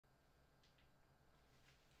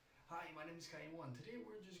my name is Kaiwan. Today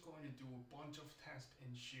we're just going to do a bunch of tests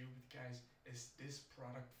and share with you guys, is this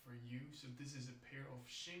product for you? So this is a pair of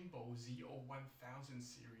Zo1000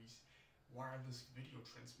 series wireless video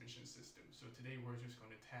transmission system. So today we're just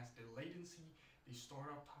going to test the latency, the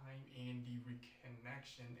startup time, and the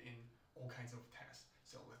reconnection in all kinds of tests.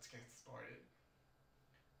 So let's get started.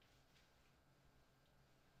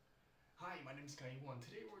 Hi, my name is Kaiwan.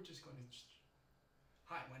 Today we're just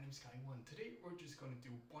going to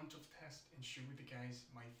do a bunch of tests and share with you guys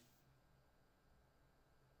my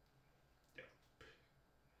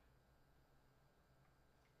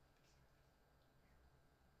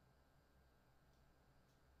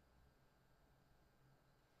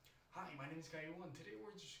Hi, my name is Kaiwan. Today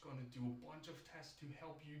we're just going to do a bunch of tests to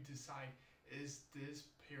help you decide, is this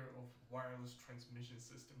pair of wireless transmission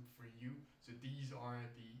system for you? So these are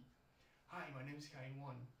the Hi, my name is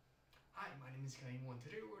Kaiwan.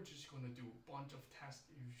 Today we're just going to do a bunch of tests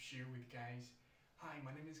to share with guys. Hi,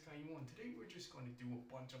 my name is Kaiwan. Today we're just going to do a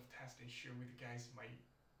bunch of tests and share with guys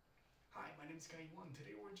Hi, my name is Kaiwan.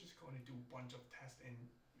 Today we're just going to do a bunch of tests and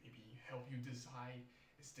maybe help you decide,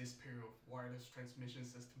 is this pair of wireless transmission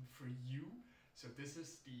system for you? So this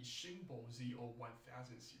is the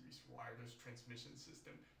Zo1000 series wireless transmission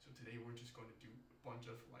system. So today we're just going to do a bunch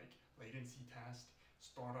of latency test,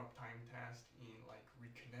 startup time test, and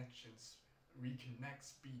reconnect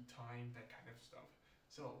speed time, that kind of stuff.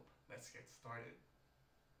 So let's get started.